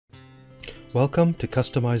Welcome to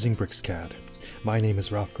Customizing BricsCAD. My name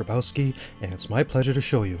is Ralph Grabowski, and it's my pleasure to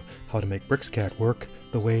show you how to make BricsCAD work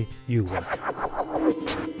the way you work.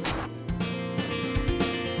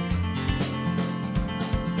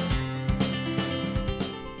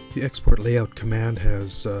 The export layout command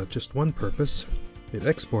has just one purpose. It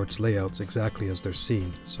exports layouts exactly as they're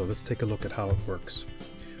seen. So let's take a look at how it works.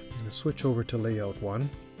 I'm going to switch over to layout 1.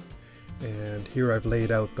 And here I've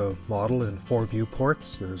laid out the model in 4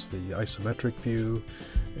 viewports. There's the isometric view,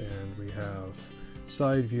 and we have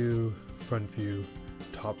side view, front view,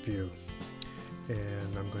 top view.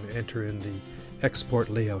 And I'm going to enter in the export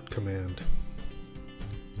layout command.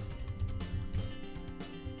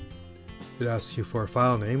 It asks you for a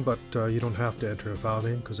file name, but you don't have to enter a file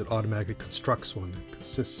name because it automatically constructs one. It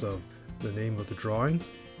consists of the name of the drawing,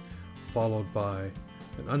 followed by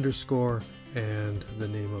an underscore and the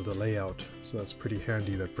name of the layout. So that's pretty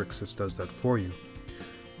handy that Bricsys does that for you.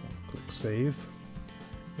 I'll click Save,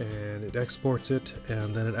 and it exports it,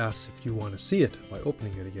 and then it asks if you want to see it by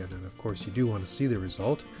opening it again. And of course you do want to see the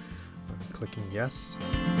result. I'm clicking Yes.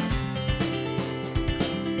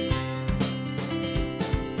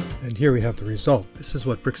 And here we have the result. This is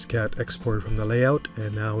what BricsCAD exported from the layout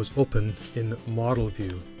and now is open in model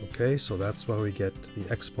view. Okay, so that's why we get the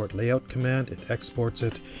export layout command. It exports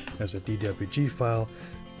it as a DWG file,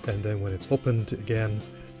 and then when it's opened again,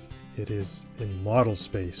 it is in model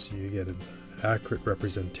space. You get an accurate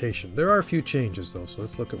representation. There are a few changes though, so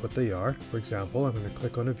let's look at what they are. For example, I'm going to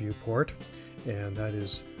click on a viewport, and that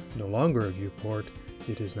is no longer a viewport.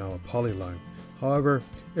 It is now a polyline. However,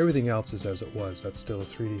 everything else is as it was. That's still a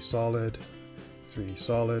 3D solid,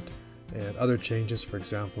 and other changes. For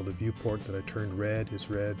example, the viewport that I turned red is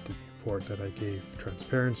red. The viewport that I gave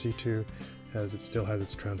transparency to still has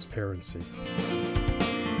its transparency.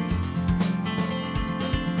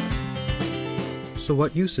 So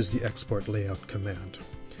what use is the export layout command?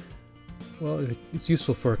 Well, it's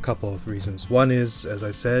useful for a couple of reasons. One is, as I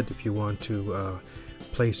said, if you want to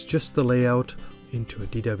place just the layout into a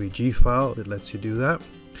DWG file, it lets you do that.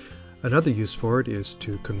 Another use for it is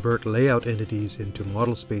to convert layout entities into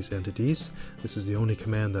model space entities. This is the only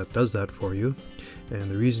command that does that for you.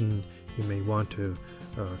 And the reason you may want to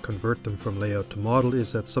convert them from layout to model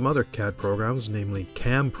is that some other CAD programs, namely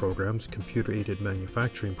CAM programs, computer-aided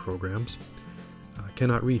manufacturing programs,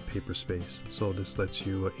 cannot read paper space. So this lets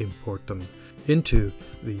you import them into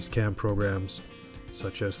these CAM programs,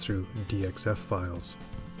 such as through DXF files.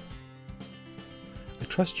 I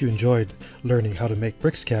trust you enjoyed learning how to make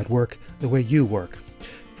BricsCAD work the way you work.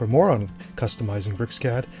 For more on customizing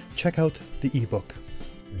BricsCAD, check out the ebook.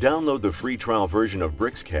 Download the free trial version of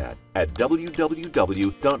BricsCAD at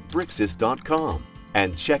www.bricsys.com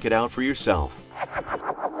and check it out for yourself.